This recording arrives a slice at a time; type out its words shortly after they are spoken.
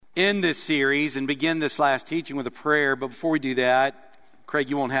end this series and begin this last teaching with a prayer. But before we do that, Craig,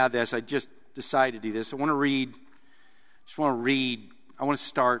 you won't have this. I just decided to do this. I want to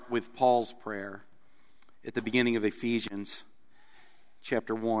start with Paul's prayer at the beginning of Ephesians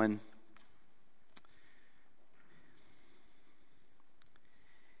chapter 1.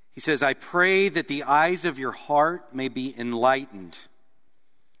 He says, I pray that the eyes of your heart may be enlightened,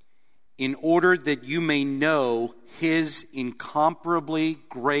 in order that you may know His incomparably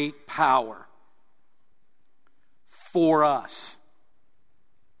great power for us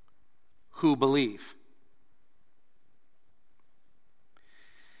who believe.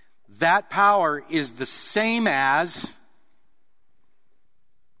 That power is the same as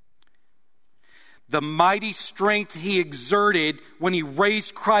the mighty strength He exerted when He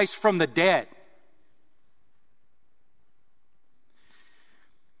raised Christ from the dead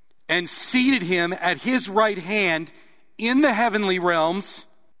and seated Him at His right hand in the heavenly realms,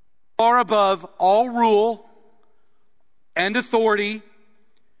 far above all rule and authority,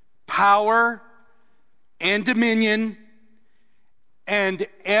 power and dominion, and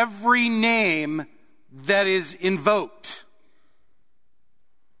every name that is invoked.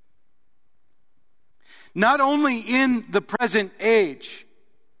 Not only in the present age,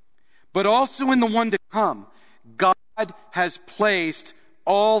 but also in the one to come, God has placed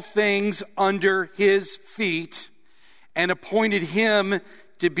all things under His feet and appointed Him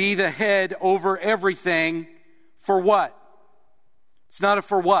to be the head over everything. For what? It's not a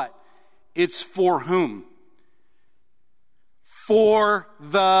for what. It's for whom? For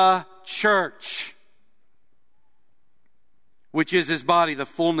the church, which is His body, the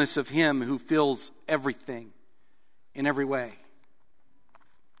fullness of Him who fills everything in every way.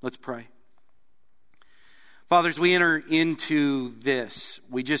 Let's pray. Father, as we enter into this,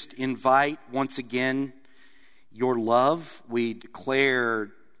 we just invite once again your love. We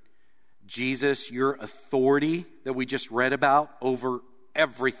declare, Jesus, your authority that we just read about over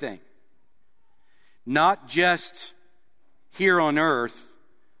everything. Not just here on earth,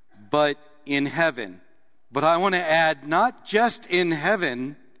 but in heaven. But I want to add, not just in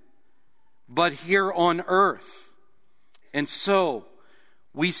heaven, but here on earth. And so,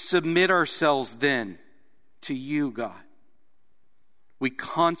 we submit ourselves then to you, God. We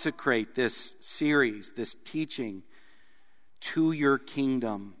consecrate this series, this teaching, to your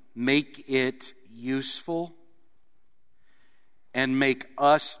kingdom. Make it useful and make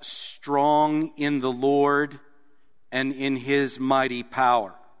us strong in the Lord and in His mighty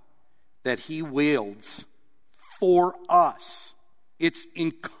power that He wields for us. It's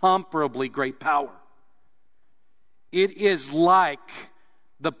incomparably great power. It is like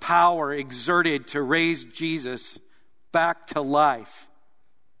the power exerted to raise Jesus back to life.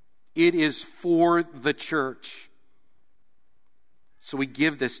 It is for the church. So we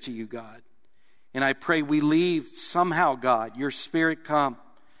give this to you, God. And I pray we leave somehow, God, your Spirit come,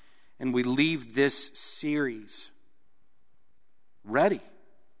 and we leave this series ready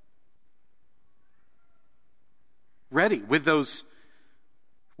with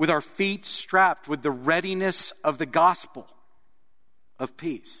our feet strapped with the readiness of the gospel of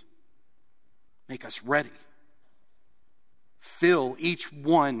peace. Make us ready. Fill each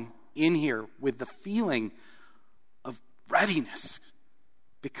one in here with the feeling of readiness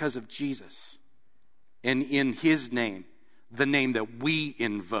because of Jesus. And in His name, the name that we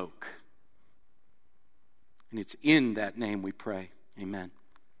invoke. And it's in that name we pray. Amen.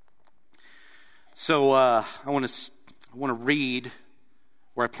 So I want to read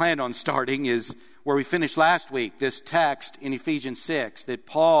where I planned on starting is where we finished last week, this text in Ephesians 6 that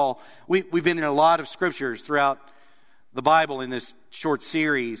Paul, we've been in a lot of scriptures throughout the Bible in this short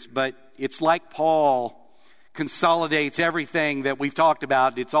series, but it's like Paul consolidates everything that we've talked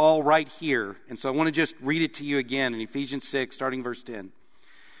about. It's all right here. And so I want to just read it to you again in Ephesians 6, starting verse 10.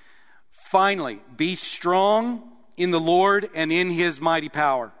 Finally, be strong in the Lord and in His mighty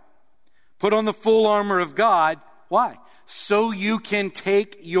power. Put on the full armor of God. Why? So you can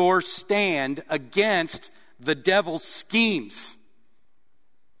take your stand against the devil's schemes.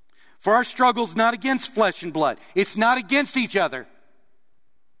 For our struggle is not against flesh and blood. It's not against each other.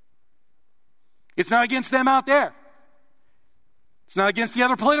 It's not against them out there. It's not against the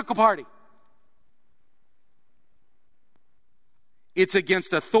other political party. It's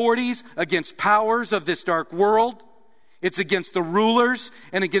against authorities, against powers of this dark world. It's against the rulers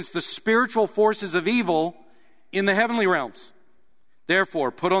and against the spiritual forces of evil in the heavenly realms.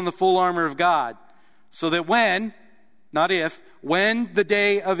 Therefore, put on the full armor of God, so that when, not if, when the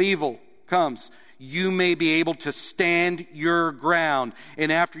day of evil comes, you may be able to stand your ground. And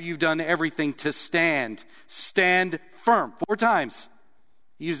after you've done everything to stand, stand firm. 4 times.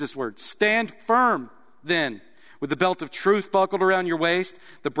 Use this word. Stand firm then, with the belt of truth buckled around your waist,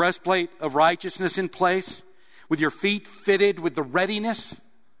 the breastplate of righteousness in place, with your feet fitted with the readiness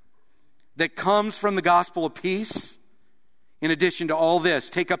that comes from the gospel of peace. In addition to all this,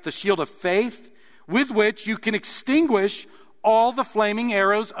 take up the shield of faith, with which you can extinguish all the flaming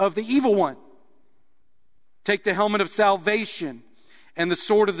arrows of the evil one. Take the helmet of salvation and the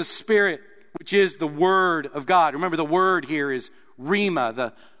sword of the Spirit, which is the Word of God. Remember, the word here is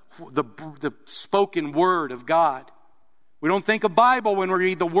Rhema, the spoken Word of God. We don't think of Bible when we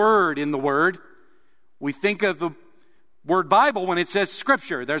read the Word in the Word. We think of the word Bible when it says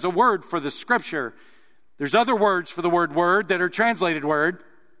Scripture. There's a word for the Scripture. There's other words for the word word that are translated word.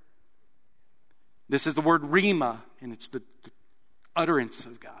 This is the word Rhema, and it's the utterance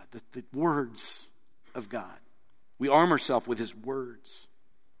of God, the words of God. We arm ourselves with His words.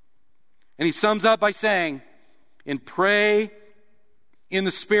 And he sums up by saying, and pray in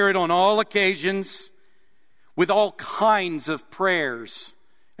the Spirit on all occasions with all kinds of prayers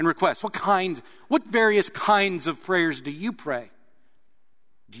and requests. What various kinds of prayers do you pray?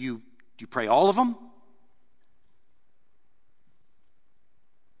 Do you pray all of them?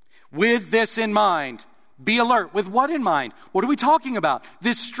 With this in mind, be alert. With what in mind? What are we talking about?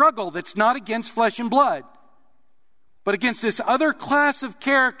 This struggle that's not against flesh and blood, but against this other class of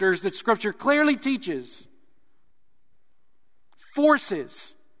characters that Scripture clearly teaches.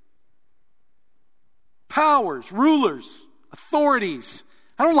 Forces, powers, rulers, authorities.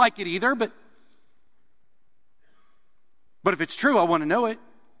 I don't like it either, but if it's true, I want to know it.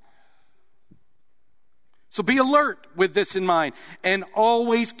 So be alert with this in mind, and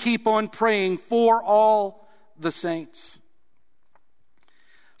always keep on praying for all the saints.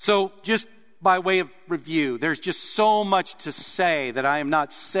 So just by way of review, there's just so much to say that I am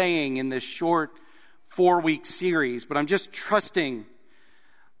not saying in this short 4-week series, but I'm just trusting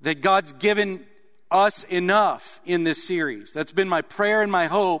that God's given us enough in this series. That's been my prayer and my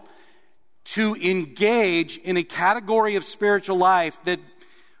hope, to engage in a category of spiritual life that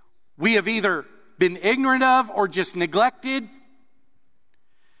we have either been ignorant of or just neglected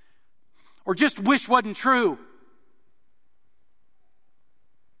or just wish wasn't true.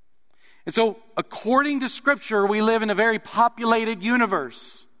 And so, according to Scripture, we live in a very populated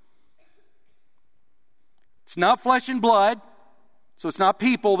universe. It's not flesh and blood, so it's not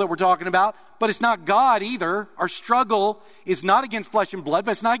people that we're talking about, but it's not God either. Our struggle is not against flesh and blood,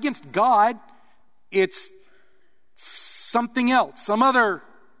 but it's not against God. It's something else, some other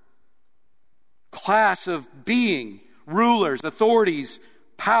class of being, rulers, authorities,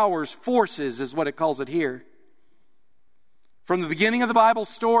 powers, forces is what it calls it here. From the beginning of the Bible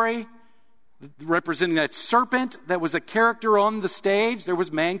story, representing that serpent that was a character on the stage, there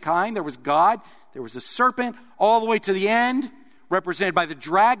was mankind, there was God, there was a serpent, all the way to the end, represented by the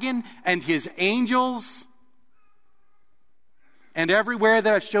dragon and his angels, and everywhere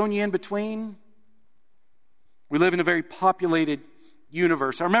that I've shown you in between. We live in a very populated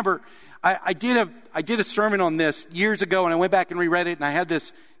universe. I remember I did a sermon on this years ago, and I went back and reread it, and I had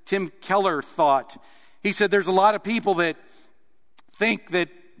this Tim Keller thought. He said there's a lot of people that think that,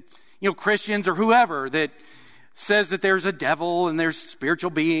 Christians or whoever, that says that there's a devil and there's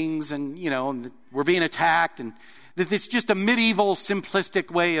spiritual beings and, and we're being attacked, and that it's just a medieval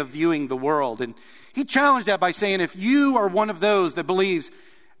simplistic way of viewing the world. And he challenged that by saying, if you are one of those that believes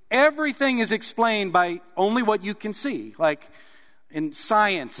everything is explained by only what you can see, like in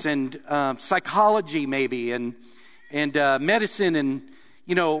science and psychology maybe, and medicine, and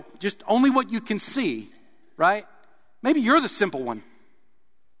just only what you can see, right? Maybe you're the simple one.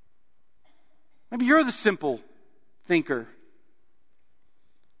 Maybe you're the simple thinker.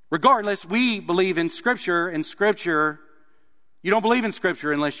 Regardless, we believe in Scripture, and Scripture, you don't believe in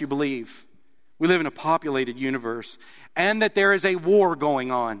Scripture unless you believe. We live in a populated universe, and that there is a war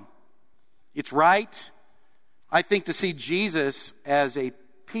going on. It's right, I think, to see Jesus as a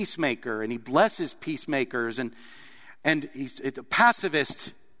peacemaker, and he blesses peacemakers, and he's a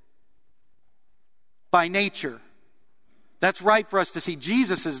pacifist by nature. That's right for us to see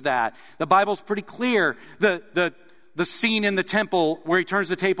Jesus as that. The Bible's pretty clear. The scene in the temple where he turns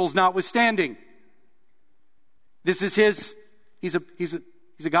the tables notwithstanding. This is he's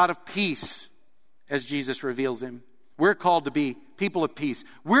a God of peace, as Jesus reveals him. We're called to be people of peace.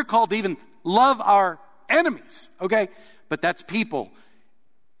 We're called to even love our enemies, okay? But that's people.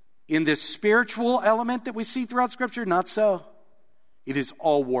 In this spiritual element that we see throughout Scripture, not so. It is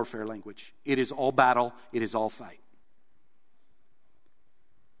all warfare language. It is all battle. It is all fight.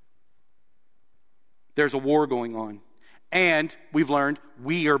 There's a war going on. And we've learned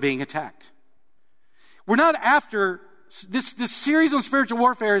we are being attacked. We're not after this series on spiritual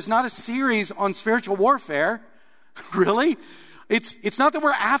warfare is not a series on spiritual warfare. Really? It's not that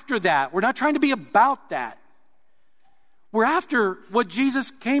we're after that. We're not trying to be about that. We're after what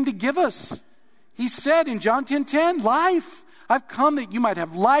Jesus came to give us. He said in John 10:10, life. I've come that you might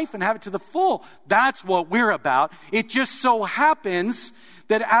have life and have it to the full. That's what we're about. It just so happens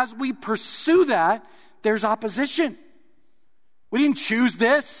that as we pursue that, there's opposition. We didn't choose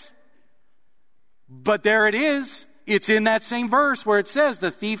this, but there it is. It's in that same verse where it says,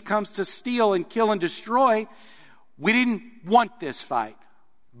 the thief comes to steal and kill and destroy. We didn't want this fight,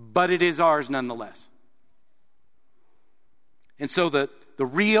 but it is ours nonetheless. And so the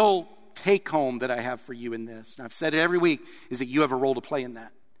real take home that I have for you in this, and I've said it every week, is that you have a role to play in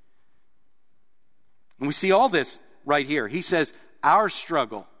that. And we see all this right here. He says, our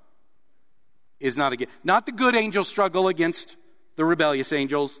struggle is not the good angel struggle against the rebellious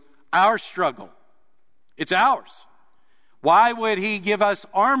angels. Our struggle, it's ours. Why would he give us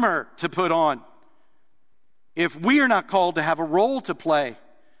armor to put on if we are not called to have a role to play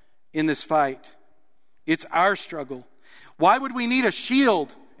in this fight? It's our struggle. Why would we need a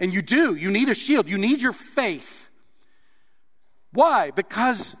shield? And you do. You need a shield. You need your faith. Why?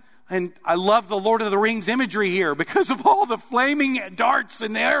 Because, and I love the Lord of the Rings imagery here, because of all the flaming darts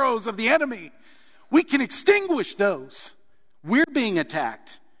and arrows of the enemy. We can extinguish those. We're being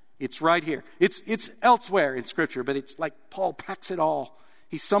attacked. It's right here. It's elsewhere in Scripture, but it's like Paul packs it all.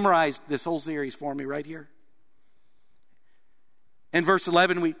 He summarized this whole series for me right here. In verse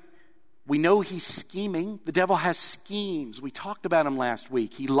 11, we know he's scheming. The devil has schemes. We talked about him last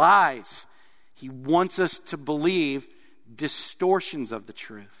week. He lies. He wants us to believe distortions of the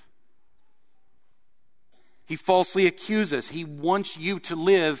truth. He falsely accuses. He wants you to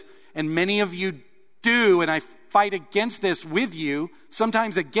live, and many of you do, and I fight against this with you,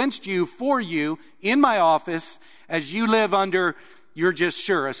 sometimes against you, for you, in my office, as you live under, you're just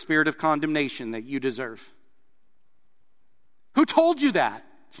sure, a spirit of condemnation that you deserve. Who told you that?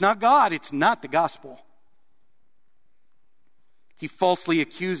 It's not God. It's not the gospel. He falsely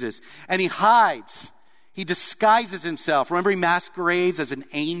accuses, and he hides. He disguises himself. Remember, he masquerades as an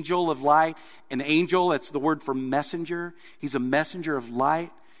angel of light. An angel, that's the word for messenger. He's a messenger of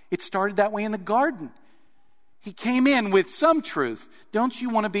light. It started that way in the garden. He came in with some truth. Don't you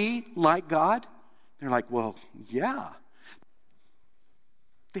want to be like God? They're like, well, yeah.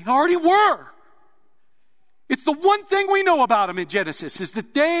 They already were. It's the one thing we know about them in Genesis, is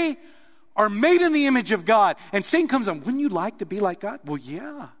that they are made in the image of God. And Satan comes on, wouldn't you like to be like God? Well,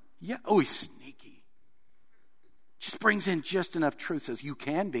 yeah. Oh, he's sneaky. Just brings in just enough truth, says you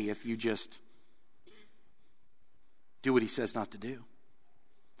can be if you just do what he says not to do.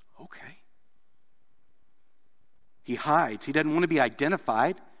 Okay. He hides. He doesn't want to be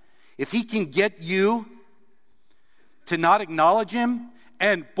identified. If he can get you to not acknowledge him,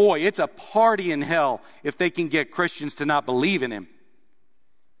 and boy, it's a party in hell if they can get Christians to not believe in him.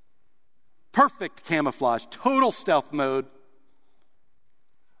 Perfect camouflage, total stealth mode.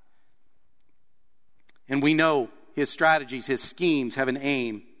 And we know his strategies, his schemes have an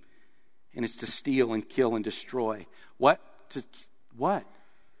aim, and it's to steal and kill and destroy. What?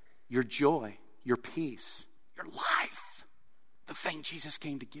 Your joy, your peace, your life, the thing Jesus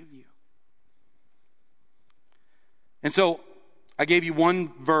came to give you. And so I gave you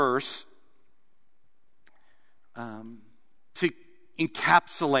one verse to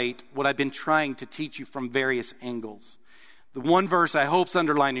encapsulate what I've been trying to teach you from various angles. The one verse I hope's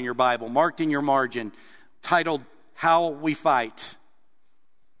underlined in your Bible, marked in your margin, titled, How We Fight.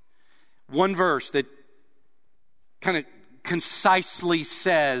 One verse that kind of concisely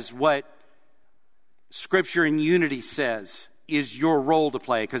says what Scripture in Unity says is your role to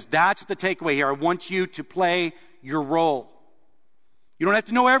play, because that's the takeaway here. I want you to play your role. You don't have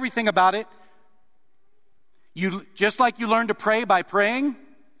to know everything about it. You just like you learn to pray by praying.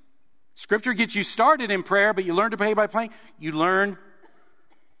 Scripture gets you started in prayer, but you learn to pray by praying. You learn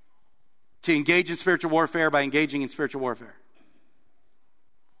to engage in spiritual warfare by engaging in spiritual warfare.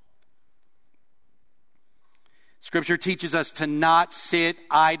 Scripture teaches us to not sit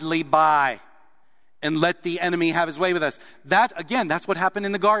idly by and let the enemy have his way with us. That's what happened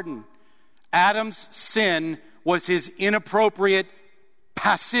in the garden. Adam's sin was his inappropriate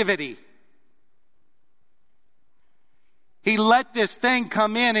passivity. He let this thing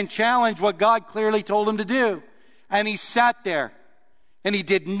come in and challenge what God clearly told him to do. And he sat there and he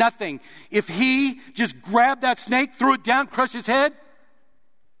did nothing. If he just grabbed that snake, threw it down, crushed his head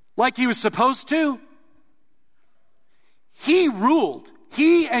like he was supposed to, he ruled.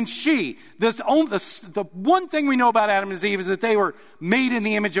 he and she, the one thing we know about Adam and Eve is that they were made in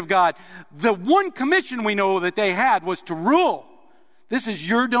the image of God. The one commission we know that they had was to rule. This is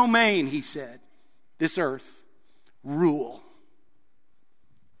your domain, he said. This earth, rule.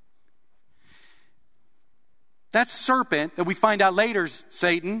 That serpent that we find out later,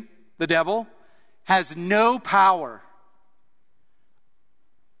 Satan, the devil, has no power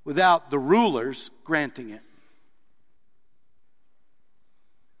without the rulers granting it.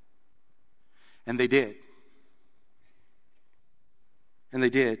 And they did. And they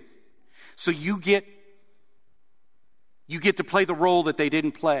did. So you get to play the role that they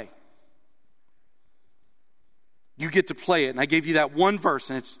didn't play. You get to play it. And I gave you that one verse,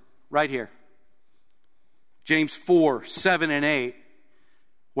 and it's right here. James 4, 7 and 8,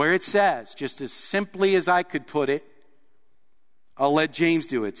 where it says, just as simply as I could put it, I'll let James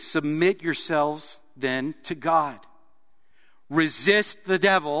do it. Submit yourselves then to God. Resist the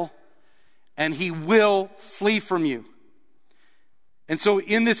devil, and he will flee from you. And so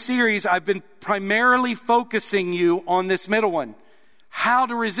in this series, I've been primarily focusing you on this middle one, how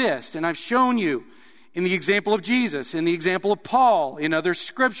to resist. And I've shown you in the example of Jesus, in the example of Paul, in other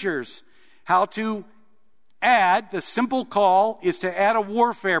scriptures, how to add, the simple call is to add a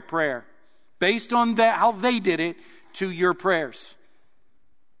warfare prayer based on that, how they did it, to your prayers.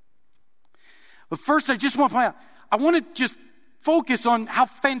 But first, I just want to point out, I want to just focus on how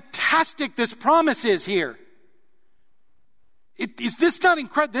fantastic this promise is here. Is this not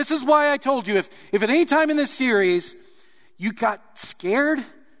incredible? This is why I told you, if at any time in this series you got scared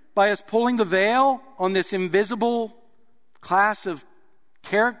by us pulling the veil on this invisible class of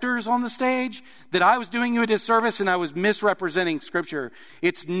characters on the stage, that I was doing you a disservice and I was misrepresenting Scripture.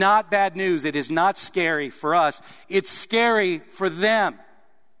 It's not bad news. It is not scary for us. It's scary for them.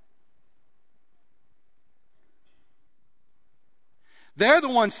 They're the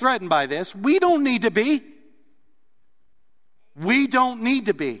ones threatened by this. We don't need to be. We don't need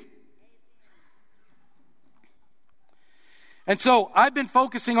to be. And so I've been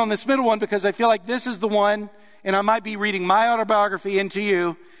focusing on this middle one because I feel like this is the one, and I might be reading my autobiography into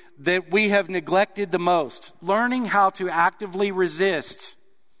you, that we have neglected the most. Learning how to actively resist.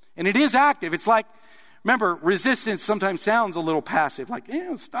 And it is active. It's like, remember, resistance sometimes sounds a little passive. Like,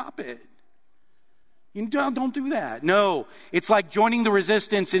 stop it. You don't do that. No, it's like joining the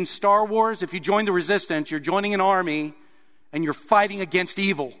resistance in Star Wars. If you join the resistance, you're joining an army and you're fighting against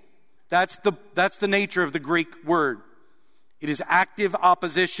evil. That's the nature of the Greek word. It is active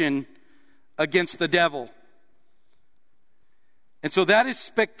opposition against the devil. And so that is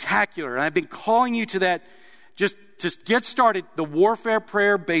spectacular. And I've been calling you to that. Just get started. The warfare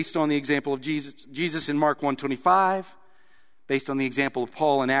prayer based on the example of Jesus in Mark 1:25. Based on the example of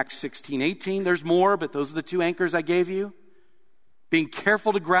Paul in Acts 16:18. There's more, but those are the two anchors I gave you. Being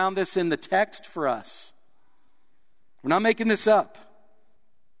careful to ground this in the text for us. We're not making this up.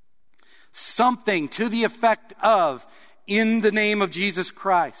 Something to the effect of, in the name of Jesus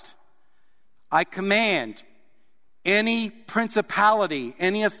Christ, I command any principality,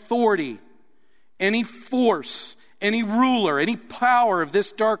 any authority, any force, any ruler, any power of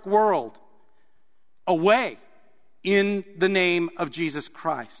this dark world away in the name of Jesus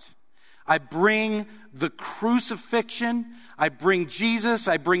Christ. I bring the crucifixion, I bring Jesus,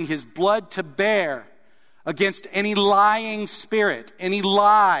 I bring his blood to bear against any lying spirit, any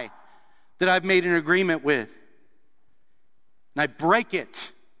lie that I've made an agreement with. And I break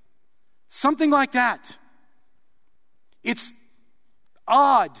it. Something like that. It's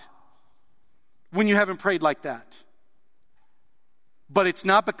odd when you haven't prayed like that. But it's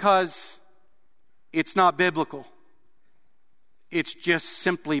not because it's not biblical. It's just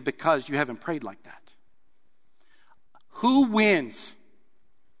simply because you haven't prayed like that. Who wins?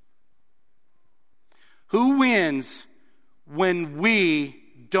 Who wins when we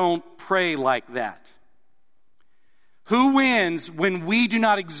don't pray like that? Who wins when we do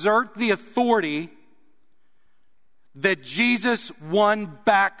not exert the authority that Jesus won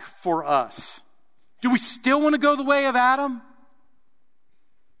back for us? Do we still want to go the way of Adam?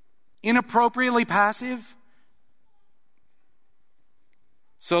 Inappropriately passive?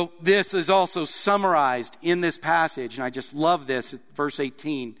 So this is also summarized in this passage, and I just love this at verse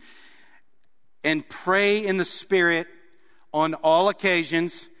 18. And pray in the Spirit on all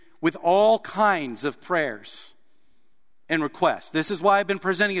occasions with all kinds of prayers and requests. This is why I've been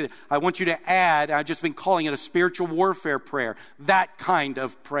presenting it. I want you to add, I've just been calling it a spiritual warfare prayer, that kind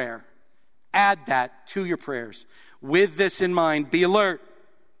of prayer. Add that to your prayers. With this in mind, be alert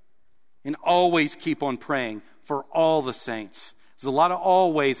and always keep on praying for all the saints. There's a lot of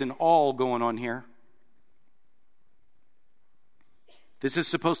always and all going on here. This is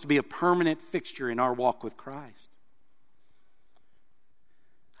supposed to be a permanent fixture in our walk with Christ.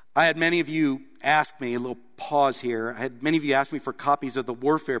 I had many of you ask me, a little pause here, I had many of you ask me for copies of the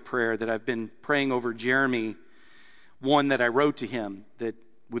warfare prayer that I've been praying over Jeremy, one that I wrote to him, that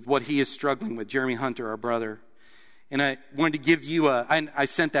with what he is struggling with, Jeremy Hunter, our brother. And I wanted to give you I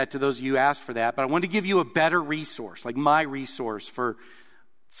sent that to those of you who asked for that, but I wanted to give you a better resource, like my resource for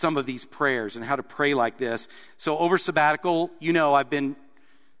some of these prayers and how to pray like this. So over sabbatical,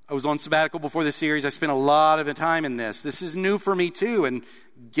 I was on sabbatical before this series. I spent a lot of time in this. This is new for me too, and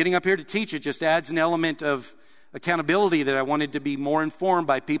getting up here to teach it just adds an element of accountability that I wanted to be more informed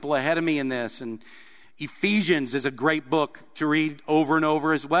by people ahead of me in this. And Ephesians is a great book to read over and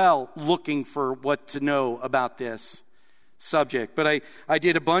over as well, looking for what to know about this subject. But I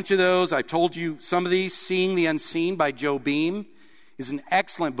did a bunch of those. I've told you some of these. Seeing the Unseen by Joe Beam is an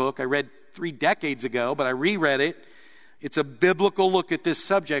excellent book. I read 3 decades ago, but I reread it. It's a biblical look at this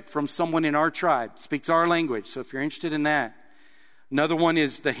subject from someone in our tribe. Speaks our language, so if you're interested in that. Another one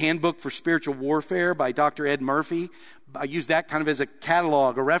is The Handbook for Spiritual Warfare by Dr. Ed Murphy. I use that kind of as a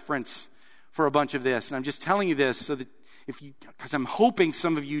catalog, a reference for a bunch of this. And I'm just telling you this so that because I'm hoping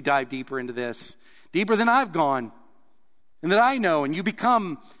some of you dive deeper into this, deeper than I've gone, and that I know, and you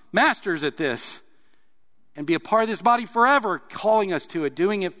become masters at this, and be a part of this body forever, calling us to it,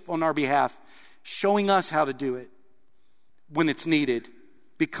 doing it on our behalf, showing us how to do it when it's needed,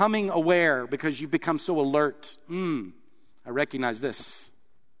 becoming aware because you've become so alert. I recognize this.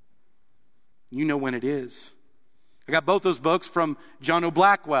 You know when it is. I got both those books from John O.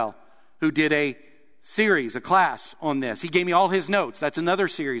 Blackwell, who did a series, a class on this. He gave me all his notes. That's another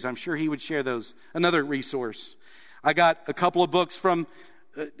series. I'm sure he would share those. Another resource. I got a couple of books from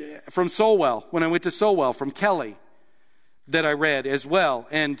Solwell, when I went to Solwell, from Kelly, that I read as well.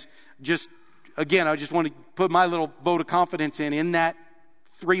 And just, again, I just want to put my little vote of confidence in that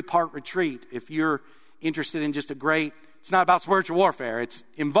 3-part retreat. If you're interested in just it's not about spiritual warfare. It's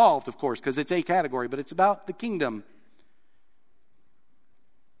involved, of course, because it's a category, but it's about the kingdom.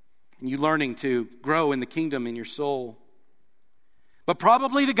 And you learning to grow in the kingdom in your soul. But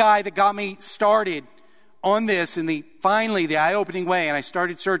probably the guy that got me started on this in the eye-opening way, and I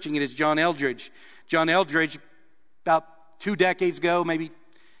started searching it, is John Eldredge. John Eldredge, about 2 decades ago, maybe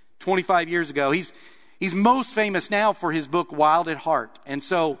 25 years ago, he's most famous now for his book, Wild at Heart. And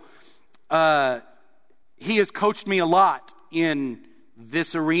so he has coached me a lot in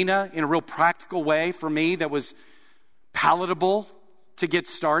this arena in a real practical way for me that was palatable to get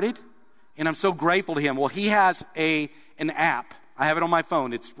started. And I'm so grateful to him. Well, he has an app. I have it on my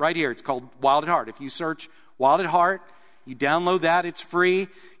phone. It's right here. It's called Wild at Heart. If you search Wild at Heart, you download that. It's free.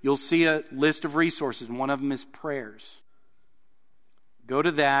 You'll see a list of resources. And one of them is prayers. Go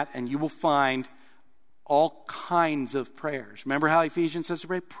to that and you will find all kinds of prayers. Remember how Ephesians says to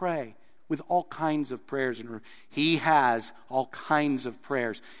pray? Pray with all kinds of prayers. And he has all kinds of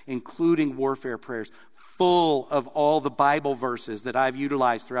prayers, including warfare prayers, full of all the Bible verses that I've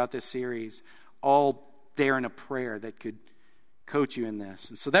utilized throughout this series, all there in a prayer that could coach you in this.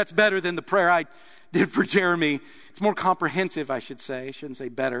 And so that's better than the prayer I did for Jeremy. It's more comprehensive, I should say. I shouldn't say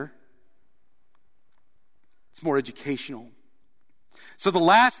better. It's more educational. So the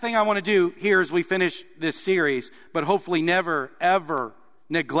last thing I want to do here as we finish this series, but hopefully never, ever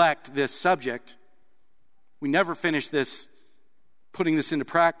neglect this subject. We never finish this, putting this into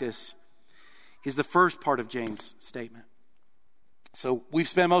practice, is the first part of James' statement. So we've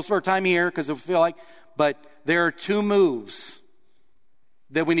spent most of our time here because I feel like, but there are 2 moves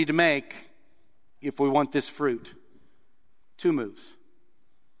that we need to make if we want this fruit. 2 moves.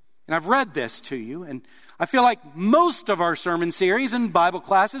 And I've read this to you, and I feel like most of our sermon series and Bible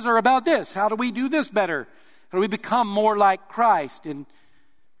classes are about this. How do we do this better? How do we become more like Christ?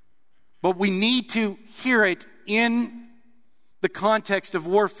 But we need to hear it in the context of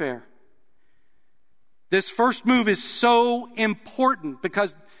warfare. This first move is so important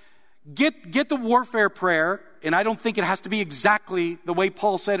because get the warfare prayer, and I don't think it has to be exactly the way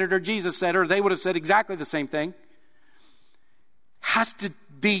Paul said it or Jesus said it, or they would have said exactly the same thing. Has to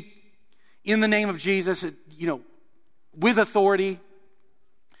be in the name of Jesus, with authority.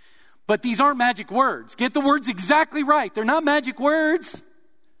 But these aren't magic words. Get the words exactly right. They're not magic words.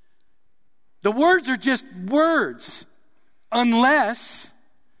 The words are just words, unless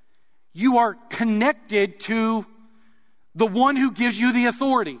you are connected to the one who gives you the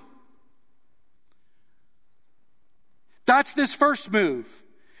authority. That's this first move.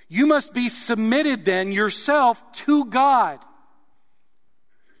 You must be submitted then yourself to God.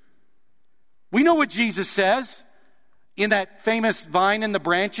 We know what Jesus says in that famous vine and the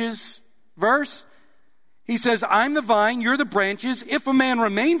branches verse. He says, I'm the vine, you're the branches. If a man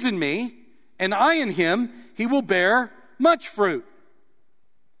remains in me, and I in him, he will bear much fruit.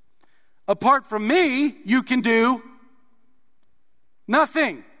 Apart from me, you can do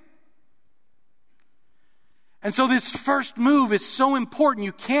nothing. And so this first move is so important.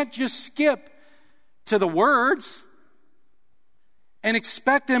 You can't just skip to the words and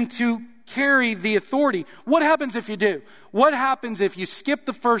expect them to carry the authority. What happens if you do? What happens if you skip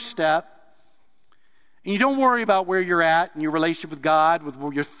the first step and you don't worry about where you're at in your relationship with God, with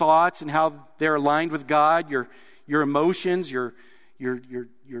your thoughts and how they're aligned with God, your emotions, your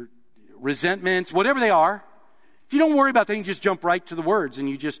resentments, whatever they are? If you don't worry about that, you just jump right to the words and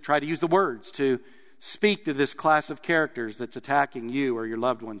you just try to use the words to speak to this class of characters that's attacking you or your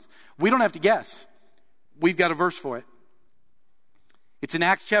loved ones. We don't have to guess. We've got a verse for it. It's in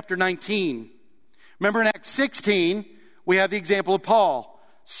Acts chapter 19. Remember in Acts 16, we have the example of Paul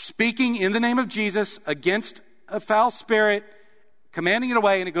speaking in the name of Jesus against a foul spirit, commanding it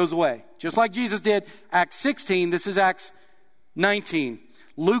away, and it goes away. Just like Jesus did. Acts 16, this is Acts 19.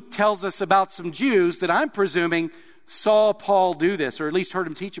 Luke tells us about some Jews that I'm presuming saw Paul do this, or at least heard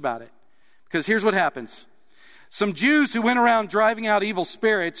him teach about it. Because here's what happens. Some Jews who went around driving out evil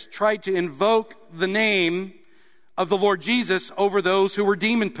spirits tried to invoke the name of the Lord Jesus over those who were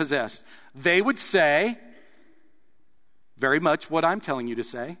demon-possessed. They would say, very much what I'm telling you to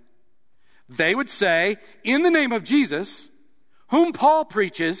say. They would say, in the name of Jesus, whom Paul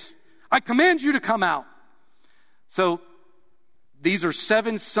preaches, I command you to come out. So these are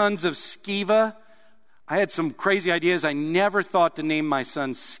 7 sons of Sceva. I had some crazy ideas. I never thought to name my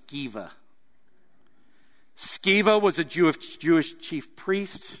son Sceva. Sceva was a Jewish chief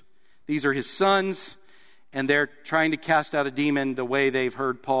priest. These are his sons, and they're trying to cast out a demon the way they've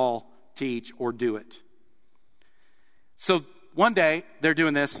heard Paul teach or do it. So one day, they're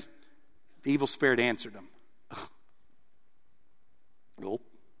doing this. The evil spirit answered them. Nope.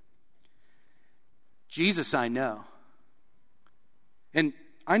 Jesus I know. And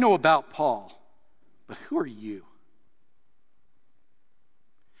I know about Paul, but who are you?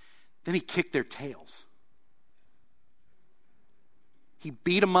 Then he kicked their tails. He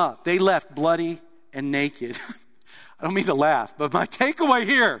beat them up. They left bloody and naked. I don't mean to laugh, but my takeaway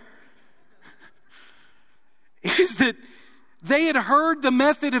here is that they had heard the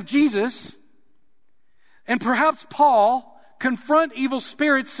method of Jesus and perhaps Paul confront evil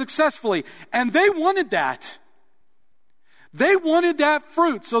spirits successfully. And they wanted that. They wanted that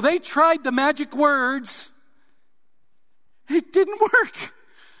fruit. So they tried the magic words. It didn't work.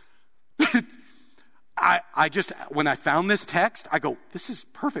 I just, when I found this text, I go, this is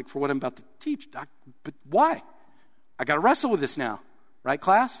perfect for what I'm about to teach. But why? I got to wrestle with this now. Right,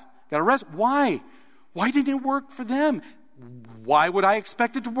 class? Got to wrestle. Why? Why didn't it work for them? Why would I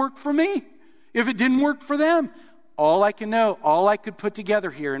expect it to work for me if it didn't work for them? All I can know, all I could put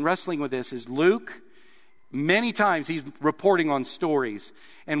together here in wrestling with this is Luke. Many times he's reporting on stories.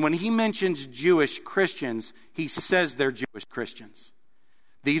 And when he mentions Jewish Christians, he says they're Jewish Christians.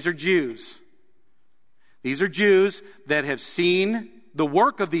 These are Jews. These are Jews that have seen the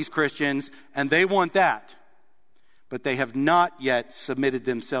work of these Christians, and they want that. But they have not yet submitted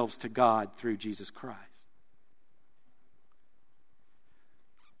themselves to God through Jesus Christ.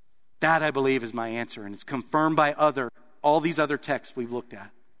 That, I believe, is my answer, and it's confirmed by all these other texts we've looked at.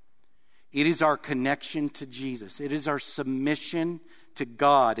 It is our connection to Jesus. It is our submission to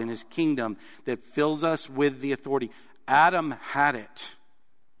God and His kingdom that fills us with the authority. Adam had it.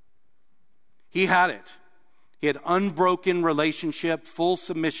 He had it. He had unbroken relationship, full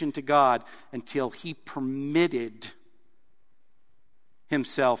submission to God until he permitted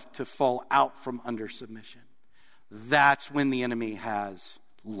himself to fall out from under submission. That's when the enemy has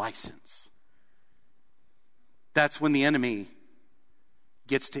license. That's when the enemy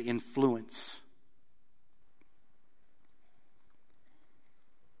gets to influence.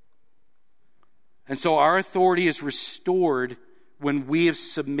 And so our authority is restored when we have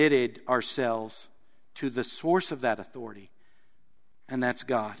submitted ourselves to the source of that authority, and that's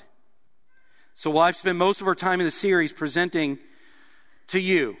God. So while I've spent most of our time in the series presenting to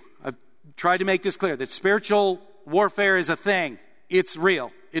you, I've tried to make this clear, that spiritual warfare is a thing. It's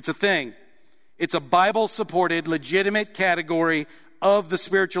real. It's a thing. It's a Bible-supported, legitimate category of the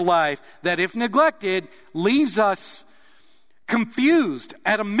spiritual life that, if neglected, leaves us confused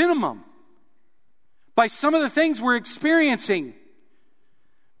at a minimum by some of the things we're experiencing,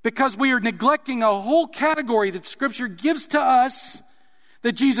 because we are neglecting a whole category that Scripture gives to us,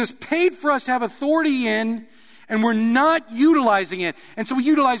 that Jesus paid for us to have authority in, and we're not utilizing it. And so we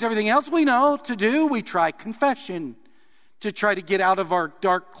utilize everything else we know to do. We try confession to try to get out of our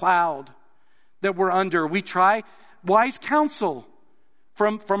dark cloud, that we're under. We try wise counsel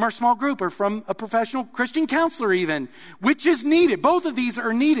from our small group or from a professional Christian counselor even, which is needed. Both of these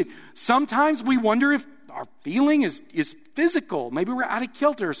are needed. Sometimes we wonder if our feeling is physical. Maybe we're out of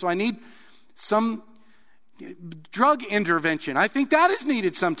kilter, so I need some drug intervention. I think that is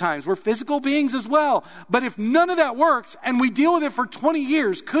needed sometimes. We're physical beings as well. But if none of that works and we deal with it for 20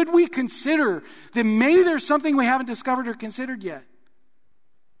 years, could we consider that maybe there's something we haven't discovered or considered yet?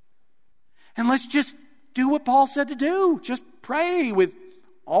 And let's just do what Paul said to do. Just pray with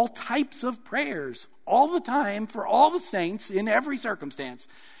all types of prayers all the time for all the saints in every circumstance,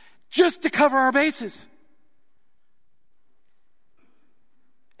 just to cover our bases.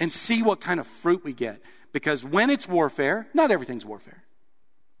 And see what kind of fruit we get. Because when it's warfare, not everything's warfare.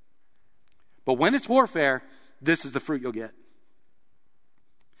 But when it's warfare, this is the fruit you'll get.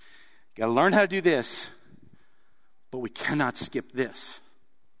 Got to learn how to do this, but we cannot skip this.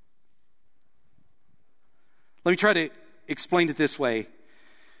 Let me try to explain it this way.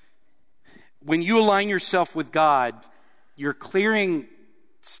 When you align yourself with God, you're clearing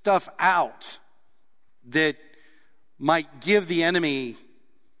stuff out that might give the enemy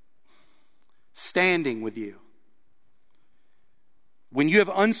standing with you. When you have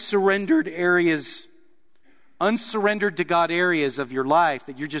unsurrendered to God areas of your life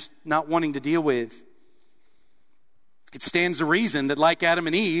that you're just not wanting to deal with, it stands to reason that like Adam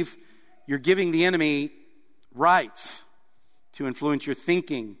and Eve, you're giving the enemy rights to influence your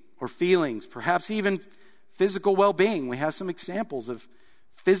thinking or feelings, perhaps even physical well-being. We have some examples of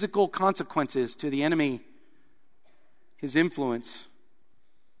physical consequences to the enemy, his influence.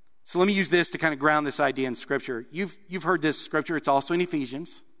 So let me use this to kind of ground this idea in Scripture. You've heard this Scripture. It's also in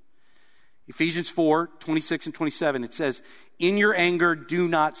Ephesians. Ephesians 4, 26 and 27. It says, "In your anger, do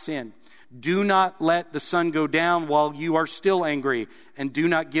not sin. Do not let the sun go down while you are still angry, and do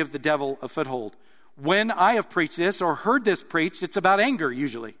not give the devil a foothold." When I have preached this or heard this preached, it's about anger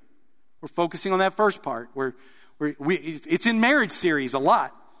usually. We're focusing on that first part. It's in marriage series a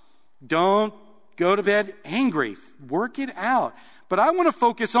lot. Don't go to bed angry. Work it out. But I want to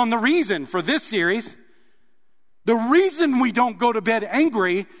focus on the reason for this series. The reason we don't go to bed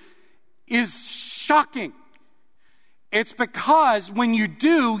angry is shocking. It's because when you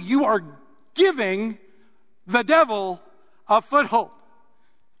do, you are giving the devil a foothold.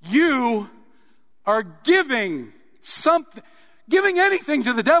 You are giving something. Giving anything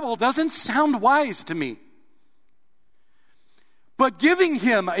to the devil doesn't sound wise to me. But giving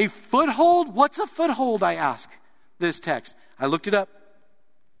him a foothold, what's a foothold, I ask this text? I looked it up.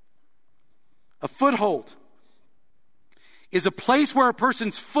 A foothold is a place where a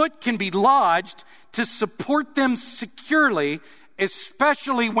person's foot can be lodged to support them securely,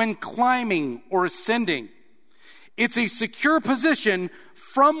 especially when climbing or ascending. It's a secure position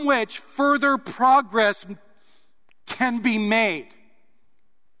from which further progress can be made.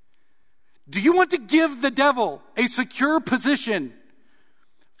 Do you want to give the devil a secure position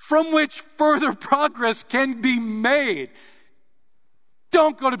from which further progress can be made?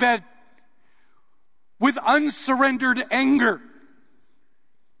 Don't go to bed with unsurrendered anger.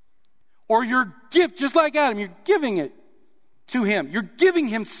 Or your gift, just like Adam, you're giving it to him. You're giving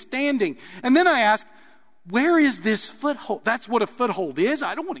him standing. And then I ask, where is this foothold? That's what a foothold is.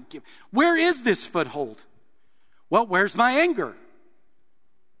 I don't want to give. Where is this foothold? Well, where's my anger?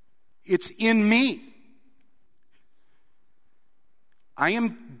 It's in me. I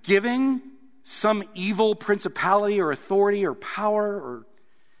am giving some evil principality or authority or power or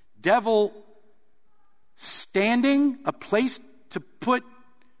devil standing, a place to put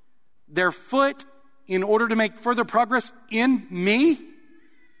their foot in order to make further progress in me.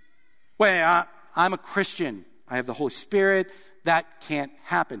 Well, I'm a Christian. I have the Holy Spirit. That can't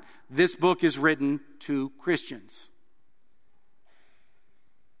happen. This book is written to Christians.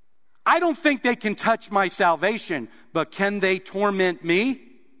 I don't think they can touch my salvation, but can they torment me?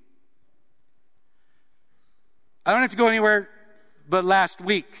 I don't have to go anywhere but last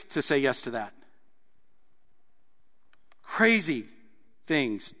week to say yes to that. Crazy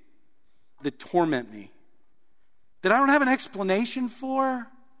things that torment me, that I don't have an explanation for,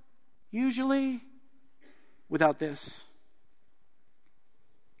 usually, without this.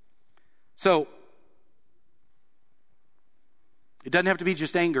 So, it doesn't have to be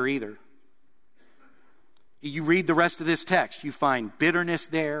just anger either. You read the rest of this text, you find bitterness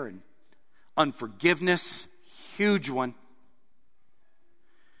there and unforgiveness, huge one.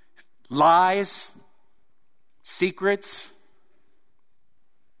 Lies, secrets,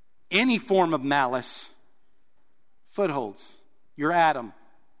 any form of malice, footholds. You're Adam.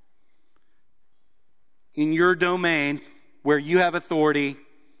 In your domain, where you have authority,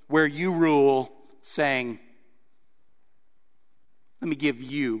 where you rule, saying, let me give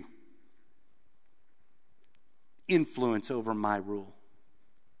you influence over my rule.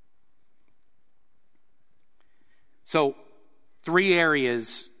 So, 3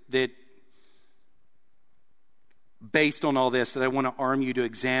 areas that, based on all this, that I want to arm you to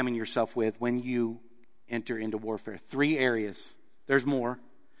examine yourself with when you enter into warfare. 3 areas. There's more.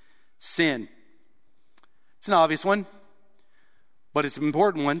 Sin. It's an obvious one, but it's an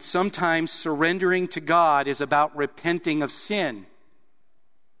important one. Sometimes surrendering to God is about repenting of sin.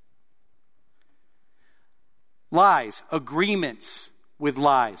 Lies, agreements with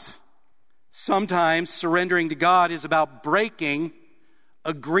lies. Sometimes surrendering to God is about breaking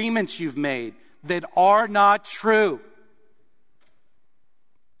agreements you've made that are not true.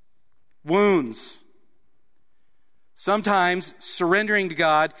 Wounds. Sometimes surrendering to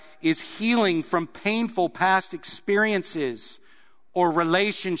God is healing from painful past experiences or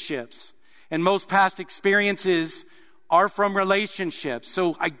relationships. And most past experiences are from relationships.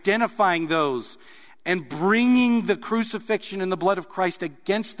 So identifying those and bringing the crucifixion and the blood of Christ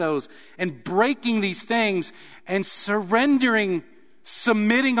against those and breaking these things and surrendering,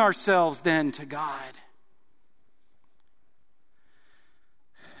 submitting ourselves then to God.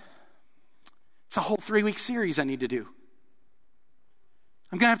 It's a whole 3-week series I need to do.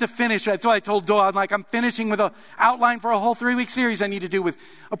 I'm going to have to finish. That's why I told Doyle, I'm finishing with an outline for a whole 3-week series I need to do with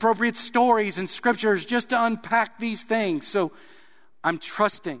appropriate stories and scriptures just to unpack these things. So I'm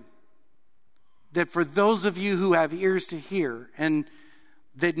trusting that for those of you who have ears to hear and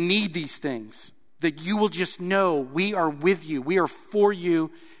that need these things, that you will just know we are with you. We are for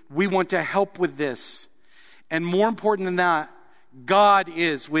you. We want to help with this. And more important than that, God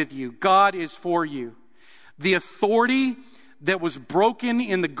is with you. God is for you. The authority that was broken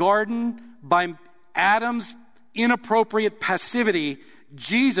in the garden by Adam's inappropriate passivity,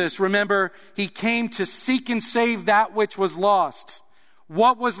 Jesus, remember, he came to seek and save that which was lost.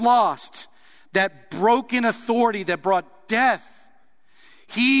 What was lost? That broken authority that brought death.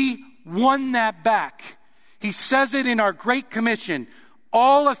 He won that back. He says it in our Great Commission.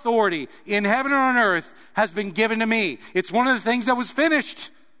 All authority in heaven and on earth has been given to me. It's one of the things that was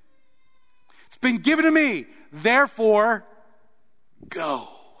finished. It's been given to me. Therefore, go.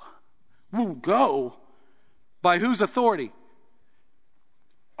 Go. By whose authority?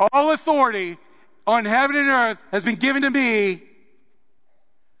 All authority on heaven and earth has been given to me.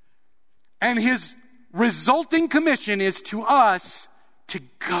 And his resulting commission is to us to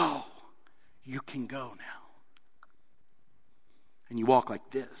go. You can go now. And you walk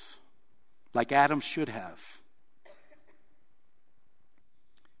like this, like Adam should have.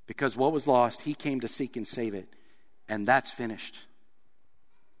 Because what was lost, he came to seek and save it. And that's finished.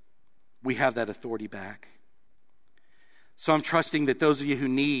 We have that authority back. So I'm trusting that those of you who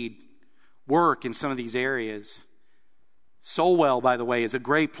need work in some of these areas, Soulwell, by the way, is a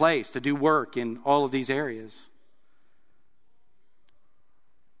great place to do work in all of these areas.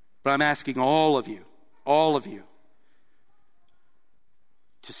 But I'm asking all of you,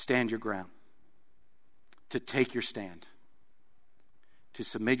 to stand your ground, to take your stand, to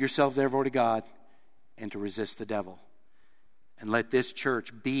submit yourself therefore to God, and to resist the devil. And let this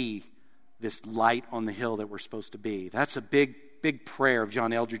church be this light on the hill that we're supposed to be. That's a big prayer of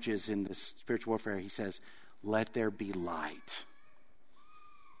John Eldridge's in this spiritual warfare. He says, let there be light.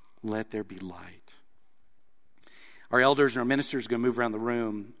 Let there be light. Our elders and our ministers are going to move around the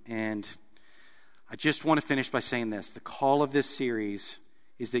room, and I just want to finish by saying this. The call of this series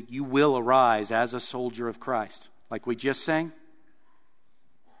is that you will arise as a soldier of Christ. Like we just sang.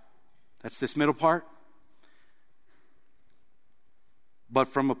 That's this middle part. But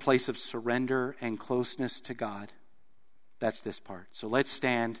from a place of surrender and closeness to God. That's this part. So let's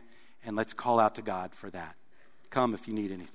stand and let's call out to God for that. Come if you need anything.